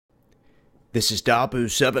This is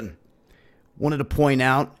Dabu7. Wanted to point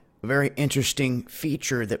out a very interesting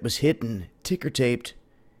feature that was hidden, ticker taped,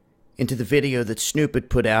 into the video that Snoop had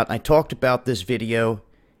put out. I talked about this video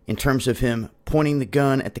in terms of him pointing the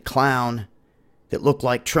gun at the clown that looked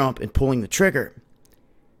like Trump and pulling the trigger.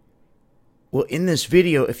 Well, in this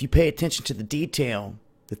video, if you pay attention to the detail,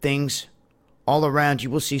 the things all around, you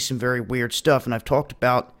will see some very weird stuff. And I've talked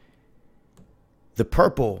about the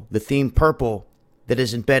purple, the theme purple, that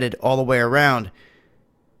is embedded all the way around.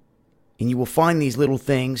 And you will find these little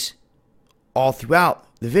things all throughout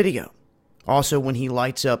the video. Also, when he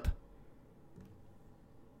lights up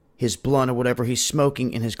his blunt or whatever he's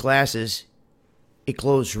smoking in his glasses, it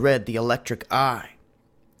glows red, the electric eye.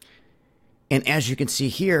 And as you can see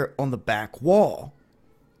here on the back wall,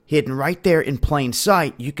 hidden right there in plain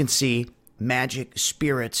sight, you can see magic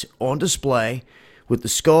spirits on display with the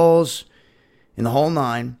skulls and the whole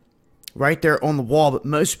nine right there on the wall. But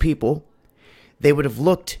most people, they would have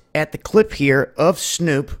looked at the clip here of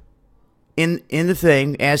Snoop in the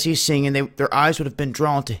thing as he's singing. Their eyes would have been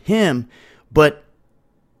drawn to him. But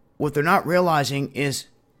what they're not realizing is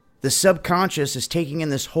the subconscious is taking in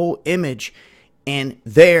this whole image, and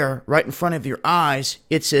there, right in front of your eyes,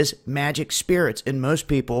 it says magic spirits. And most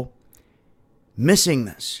people missing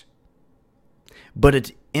this. But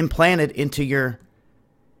it's implanted into your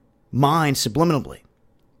mind subliminally.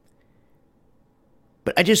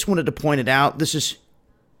 But I just wanted to point it out. This is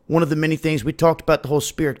one of the many things we talked about, the whole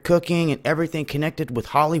spirit cooking and everything connected with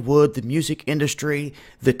Hollywood, the music industry,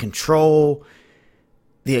 the control,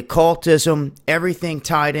 the occultism, everything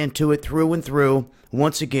tied into it through and through.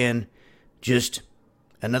 Once again, just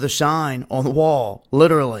another sign on the wall,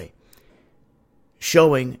 literally,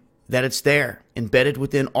 showing that it's there, embedded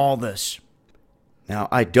within all this. Now,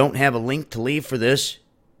 I don't have a link to leave for this,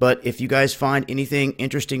 but if you guys find anything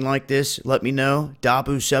interesting like this, let me know.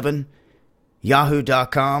 Dabu7,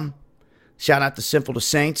 yahoo.com. Shout out to Sinful to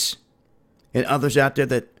Saints and others out there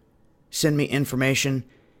that send me information.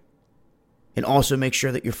 And also make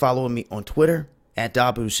sure that you're following me on Twitter at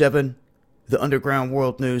Dabu7, the Underground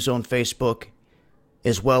World News on Facebook,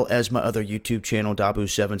 as well as my other YouTube channel,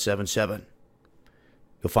 Dabu777.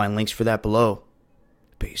 You'll find links for that below.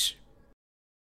 Peace.